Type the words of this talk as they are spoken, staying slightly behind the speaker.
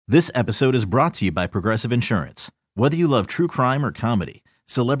This episode is brought to you by Progressive Insurance. Whether you love true crime or comedy,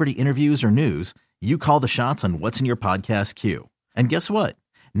 celebrity interviews or news, you call the shots on what's in your podcast queue. And guess what?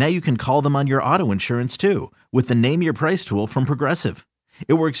 Now you can call them on your auto insurance too with the Name Your Price tool from Progressive.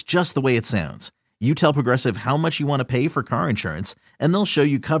 It works just the way it sounds. You tell Progressive how much you want to pay for car insurance, and they'll show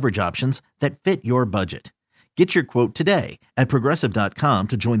you coverage options that fit your budget. Get your quote today at Progressive.com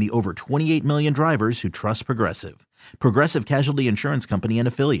to join the over 28 million drivers who trust Progressive. Progressive Casualty Insurance Company and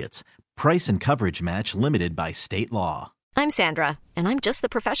Affiliates. Price and coverage match limited by state law. I'm Sandra, and I'm just the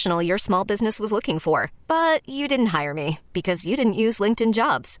professional your small business was looking for. But you didn't hire me because you didn't use LinkedIn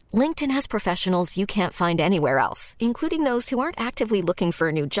Jobs. LinkedIn has professionals you can't find anywhere else, including those who aren't actively looking for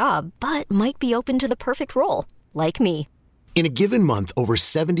a new job, but might be open to the perfect role, like me. In a given month, over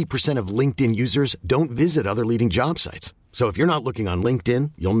 70% of LinkedIn users don't visit other leading job sites. So if you're not looking on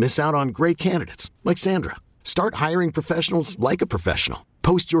LinkedIn, you'll miss out on great candidates like Sandra. Start hiring professionals like a professional.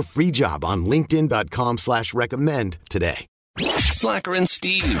 Post your free job on linkedin.com/recommend today. Slacker and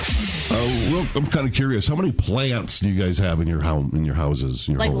Steve. I'm kind of curious. How many plants do you guys have in your houses?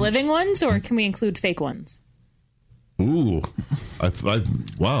 In your like homes? living ones, or can we include fake ones? Ooh,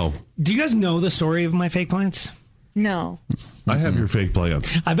 wow. Do you guys know the story of my fake plants? No. I have your fake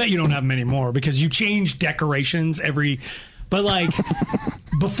plants. I bet you don't have them anymore because you change decorations But like,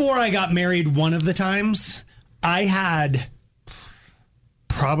 before I got married one of the times, I had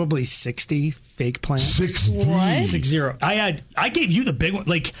probably 60 fake plants. 60? What? 60. I gave you the big one.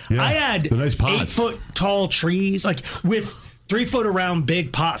 Like, Yeah, I had the nice pots. 8-foot tall trees, like with 3-foot around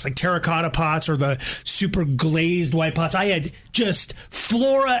big pots, like terracotta pots or the super glazed white pots. I had just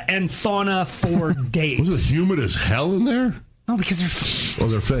flora and fauna for days. Was it humid as hell in there? No, because they're... Oh,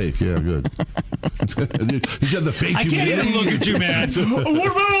 they're fake. Yeah, good. You got the fake I can't humidity. even look at you, man.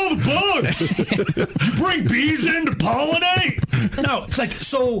 What about all the bugs? You bring bees in to pollinate? No, it's like,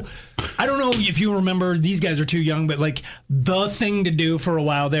 so I don't know if you remember, these guys are too young, but like the thing to do for a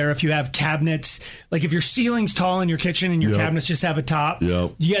while there, if you have cabinets, like if your ceiling's tall in your kitchen and your cabinets just have a top, you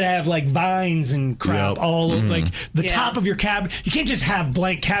got to have like vines and crap all over, like the top of your cabinet. You can't just have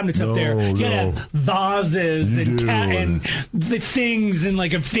blank cabinets up there. You got to have vases and the things and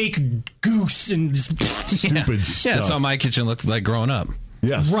like a fake goose and just stupid stuff. Yeah, that's how my kitchen looked like growing up.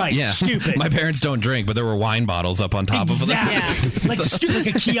 Yes. Right. Yeah. Stupid. My parents don't drink, but there were wine bottles up on top of them. Exactly. Like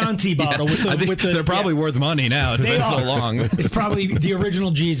a Chianti bottle with the they're probably worth money now. It's been so long. It's probably the original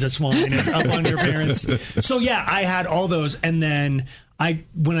Jesus wine is up on your parents. So yeah, I had all those, and then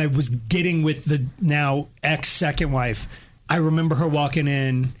when I was getting with the now ex-second wife, I remember her walking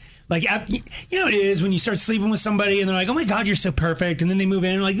in. Like, you know what it is when you start sleeping with somebody and they're like, oh my God, you're so perfect. And then they move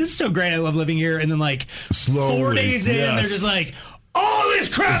in and like, this is so great. I love living here. And then like slowly, 4 days in, they're just like, all this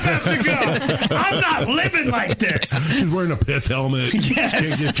crap has to go. I'm not living like this. She's wearing a pith helmet.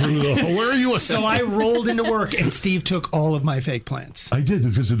 Yes. Can't get through where are you? So I rolled into work and Steve took all of my fake plants. I did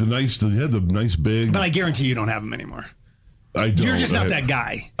because of they had the nice big. But I guarantee you don't have them anymore. I don't. You're just not that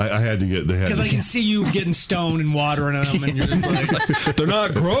guy. I had to get. Because I can see you getting stoned and watering them, and you're just like, they're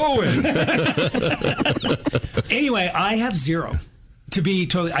not growing. Anyway, I have zero. To be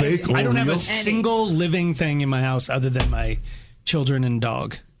totally, I don't have a single living thing in my house other than my children and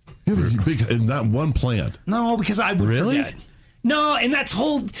dog. You have a big, and not one plant. No, because I would forget. No, and that's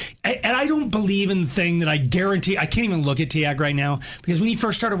and I don't believe in the thing that I guarantee. I can't even look at Tiag right now because when he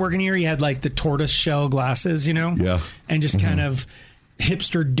first started working here, he had like the tortoise shell glasses, Yeah. and just kind of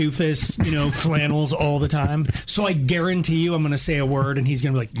hipster doofus, flannels all the time. So I guarantee you, I'm going to say a word, and he's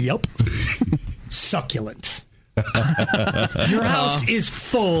going to be like, "Yep, succulent." Your house is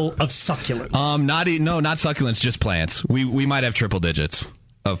full of succulents. Not succulents, just plants. We might have triple digits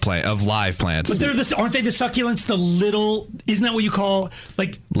of live plants. But aren't they the succulents? The little, isn't that what you call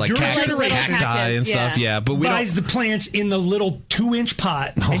like cacti and stuff? Yeah, but we buys the plants in the little 2-inch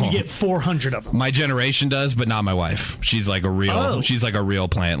pot, and you get 400 of them. My generation does, but not my wife. She's like a real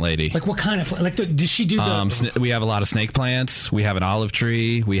plant lady. Like what kind of plant? Like does she do the? We have a lot of snake plants. We have an olive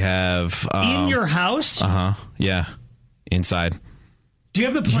tree. We have in your house. Yeah, inside. Do you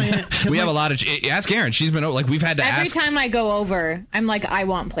have the plant? We have a lot of. Ask Erin. She's been like we've had to every time I go over, I'm like, I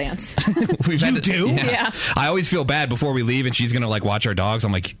want plants. You do? Yeah. I always feel bad before we leave, and she's gonna like watch our dogs.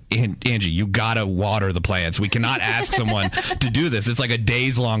 I'm like, Angie, you gotta water the plants. We cannot ask someone to do this. It's like a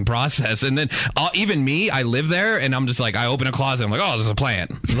days long process. And then even me, I live there, and I'm just like, I open a closet. I'm like, oh, there's a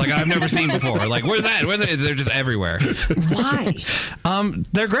plant. It's like I've never seen before. Like, where's that? They're just everywhere. Why?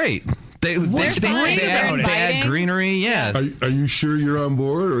 They're great. They fine. add greenery. Yeah. Are you sure you're on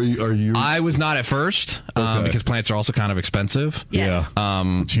board, or are you? I was not at first because plants are also kind of expensive. Yes.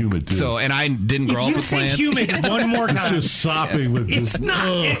 Yeah. It's humid too. So, and I didn't grow up with plants. If you say humid one more time, just sopping with it's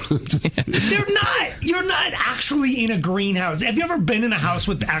not. They're not. You're not actually in a greenhouse. Have you ever been in a house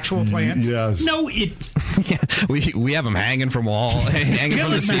with actual plants? Yes. No. Yeah, we have them hanging from hanging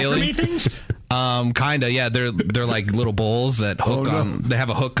from the ceiling. Macrame things? Kinda, yeah. They're like little bowls that hook on. They have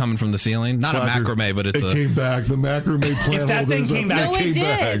a hook coming from the ceiling. Not Slacker, a macrame, but it's it came back. The macrame plant. If that thing came back, No, it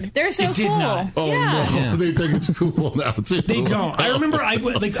did. Back. They're so It did cool. not. Oh no, they think it's cool now too. They don't. I remember I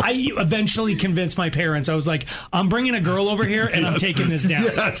eventually convinced my parents. I was like, I'm bringing a girl over here and I'm taking this down.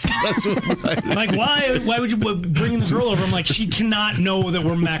 Yes, that's what. Like, why would you bring the girl over? I'm like, she cannot know that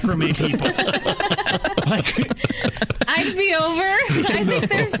we're macrame people. Like, I'd be over. I think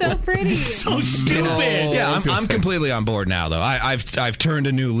they're so pretty. so stupid. Yeah, I'm completely on board now, though. I've turned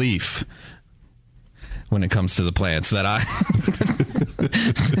a new leaf when it comes to the plants that I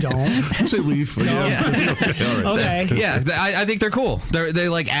Don't. Say leaf. Yeah. Okay. All right. Okay. yeah, I think they're cool. They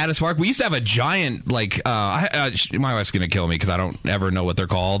like add a spark. We used to have a giant like my wife's gonna kill me because I don't ever know what they're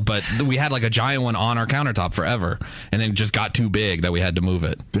called, but we had like a giant one on our countertop forever, and then it just got too big that we had to move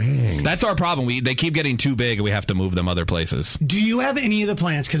it. Dang. That's our problem. They keep getting too big, and we have to move them other places. Do you have any of the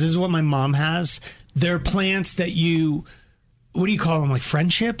plants? Because this is what my mom has. They're plants that what do you call them? Like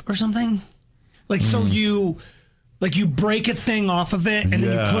friendship or something? Like, so you break a thing off of it and then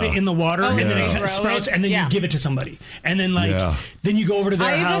you put it in the water and then it grow sprouts it? and then Yeah. you give it to somebody. And then then you go over to their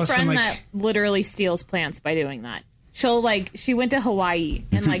I have house a friend and that literally steals plants by doing that. She went to Hawaii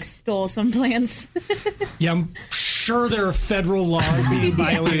and stole some plants. yeah, I'm sure there are federal laws being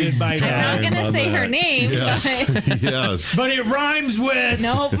violated by that. I'm not going to say her name, but Yes. But it rhymes with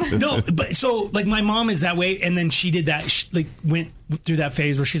nope. No, but so like my mom is that way, and then she did that. She went through that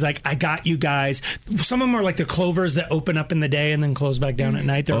phase where she's like, "I got you guys." Some of them are like the clovers that open up in the day and then close back down at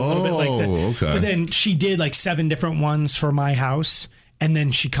night. They're a little bit like that. Okay. But then she did like 7 different ones for my house, and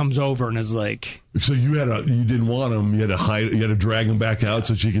then she comes over and is like, So you didn't want them. You had to hide. You had to drag them back out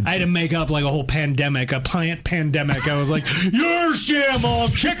so she could. I had to make up like a whole pandemic, a plant pandemic. I was like, "You understand, Mom?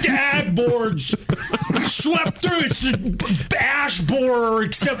 Check the ag boards. Swept through. It's an ash borer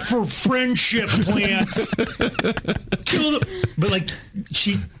except for friendship plants. Killed them." But like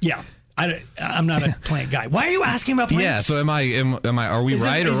I'm not a plant guy. Why are you asking about plants? Yeah. So am I? Are we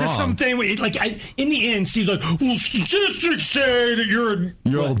right or wrong? Is this something like in the end? Steve's like, "Well, statistics say that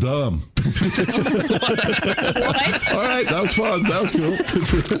You're all dumb." What? All right, that was fun. That was cool.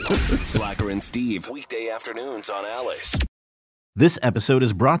 Slacker and Steve, weekday afternoons on Alice. This episode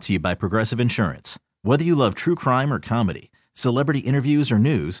is brought to you by Progressive Insurance. Whether you love true crime or comedy, celebrity interviews or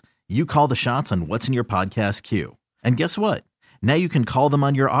news, you call the shots on what's in your podcast queue. And guess what? Now you can call them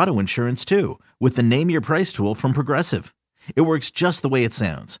on your auto insurance too with the Name Your Price tool from Progressive. It works just the way it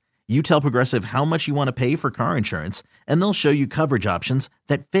sounds. You tell Progressive how much you want to pay for car insurance, and they'll show you coverage options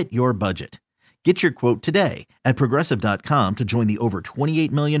that fit your budget. Get your quote today at Progressive.com to join the over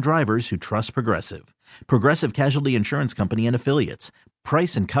 28 million drivers who trust Progressive. Progressive Casualty Insurance Company and Affiliates.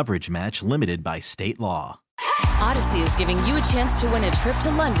 Price and coverage match limited by state law. Odyssey is giving you a chance to win a trip to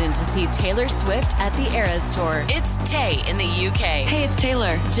London to see Taylor Swift at the Eras Tour. It's Tay in the UK. Hey, it's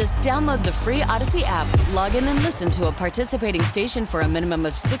Taylor. Just download the free Odyssey app, log in and listen to a participating station for a minimum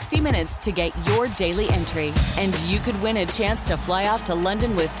of 60 minutes to get your daily entry. And you could win a chance to fly off to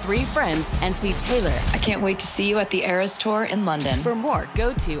London with 3 friends and see Taylor. I can't wait to see you at the Eras Tour in London. For more,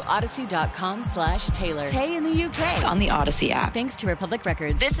 go to odyssey.com/Taylor. Tay in the UK. On the Odyssey app. Thanks to Republic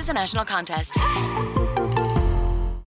Records. This is a national contest.